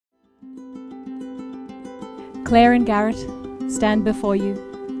Claire and Garratt stand before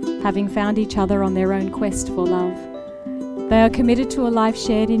you, having found each other on their own quest for love. They are committed to a life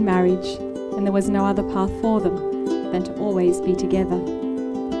shared in marriage, and there was no other path for them than to always be together.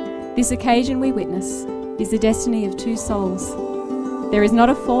 This occasion we witness is the destiny of two souls. There is not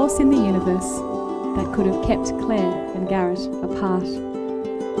a force in the universe that could have kept Claire and Garratt apart.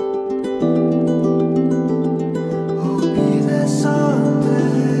 I'll be there someday.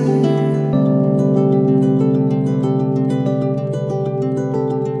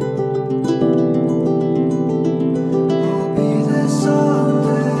 I'll be there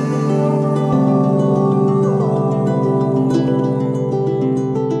someday.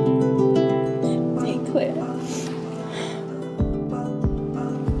 Dear Claire,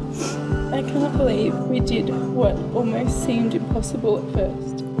 I can't believe we did what almost seemed impossible at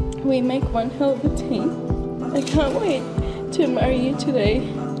first. We make one hell of a team. I can't wait to marry you today.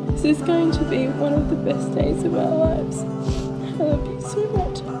 This is going to be one of the best days of our lives. I love you so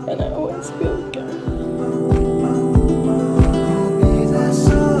much, and I always will go. I'll be there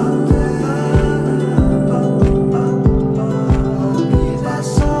someday. I'll be there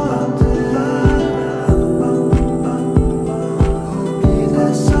someday. I'll be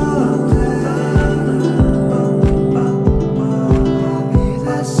there someday. I'll be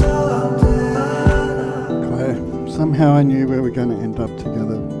there someday. Claire, somehow I knew we were going to end up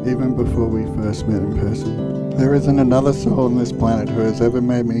together, even before we first met in person. There isn't another soul on this planet who has ever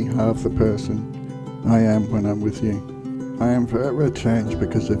made me half the person I am when I'm with you. I am forever changed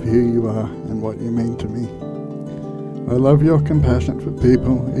because of who you are and what you mean to me. I love your compassion for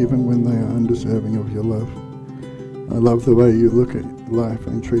people, even when they are undeserving of your love. I love the way you look at life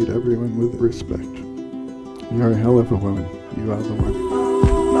and treat everyone with respect. You're a hell of a woman. You are the one.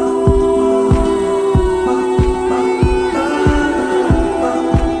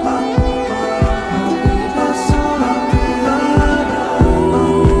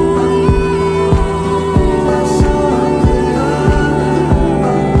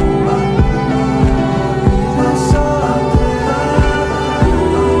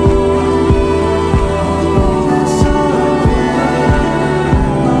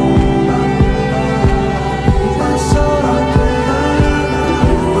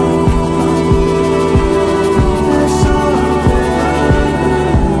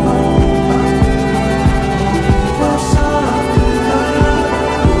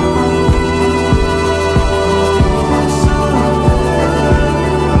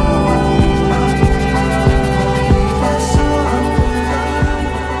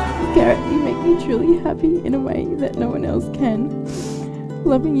 Garratt, you make me truly happy in a way that no one else can.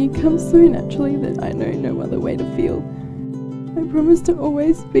 Loving you comes so naturally that I know no other way to feel. I promise to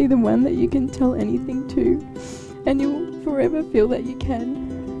always be the one that you can tell anything to, and you'll forever feel that you can.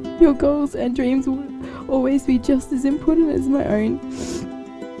 Your goals and dreams will always be just as important as my own,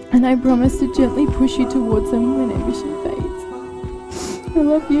 and I promise to gently push you towards them when ambition fades. I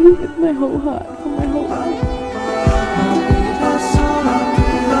love you with my whole heart, from my